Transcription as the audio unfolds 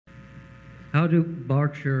How do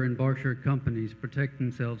Berkshire and Berkshire companies protect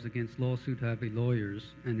themselves against lawsuit-heavy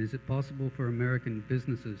lawyers, and is it possible for American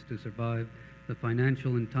businesses to survive the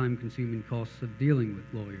financial and time-consuming costs of dealing with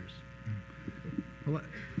lawyers? Well,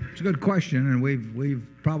 it's a good question, and we've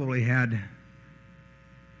probably had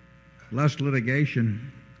less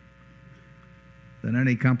litigation than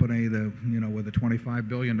any company with a $25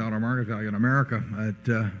 billion market value in America.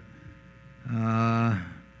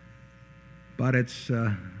 But it's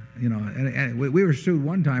and we were sued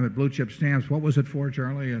one time at Blue Chip Stamps. What was it for,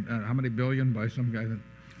 Charlie? How many billion by some guy that?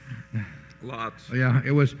 Lots. Yeah,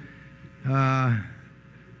 it was.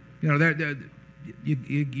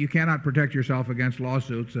 You cannot protect yourself against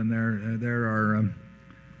lawsuits, and there's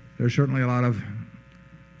certainly a lot of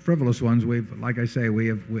frivolous ones. Like I say,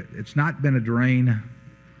 it's not been a drain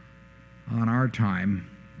on our time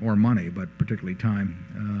or money, but particularly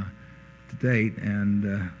time to date.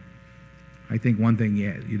 And I think one thing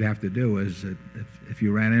you'd have to do is that if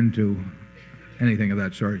you ran into anything of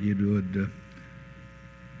that sort, you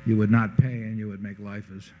would not pay, and you would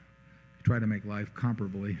try to make life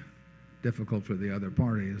comparably difficult for the other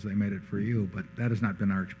party as they made it for you. But that has not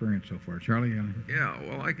been our experience so far. Charlie? Yeah,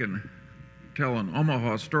 well, I can tell an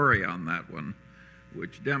Omaha story on that one,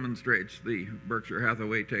 which demonstrates the Berkshire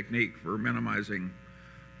Hathaway technique for minimizing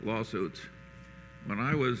lawsuits. When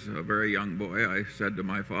I was a very young boy, I said to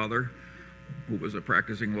my father, who was a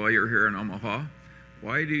practicing lawyer here in Omaha,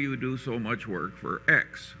 "Why do you do so much work for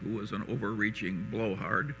X, who was an overreaching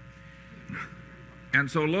blowhard,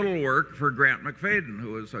 and so little work for Grant McFadden,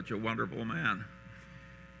 who is such a wonderful man?"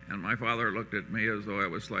 And my father looked at me as though I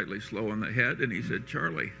was slightly slow in the head, and he said,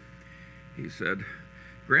 "Charlie," he said,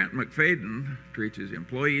 "Grant McFadden treats his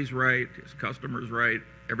employees right, his customers right,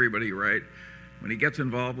 everybody right. When he gets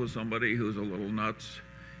involved with somebody who's a little nuts,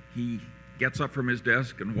 he gets up from his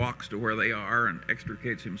desk and walks to where they are and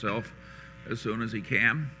extricates himself as soon as he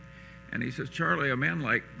can." And he says, "Charlie, a man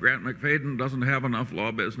like Grant McFadden doesn't have enough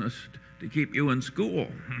law business to keep you in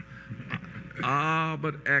school." "Ah,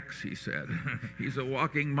 but X," he said, "he's a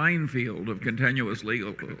walking minefield of continuous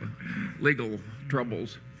legal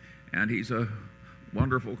troubles, and he's a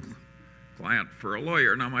wonderful client for a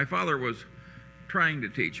lawyer." Now, my father was trying to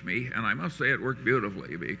teach me, and I must say it worked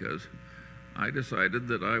beautifully, because I decided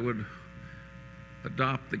that I would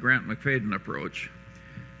adopt the Grant McFadden approach.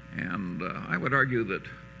 And I would argue that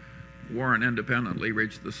Warren independently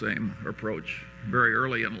reached the same approach very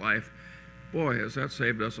early in life. Boy, has that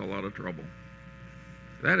saved us a lot of trouble.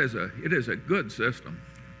 It is a good system.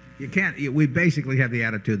 We basically have the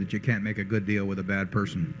attitude that you can't make a good deal with a bad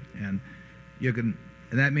person, and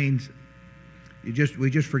that means we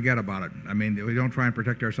just forget about it. I mean, we don't try and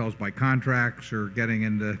protect ourselves by contracts or getting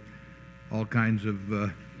into all kinds of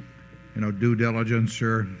due diligence,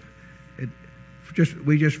 or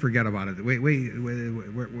we just forget about it. We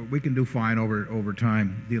can do fine over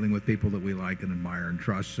time dealing with people that we like and admire and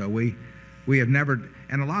trust. So we have never,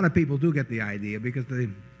 and a lot of people do get the idea, because the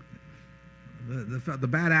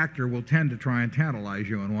bad actor will tend to try and tantalize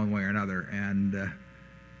you in one way or another, and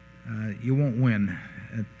you won't win.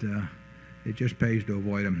 It just pays to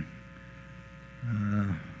avoid them.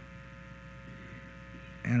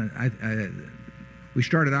 And we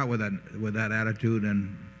started out with that attitude,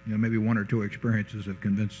 and maybe one or two experiences have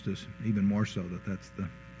convinced us even more so that that's the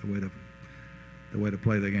way to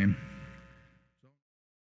play the game.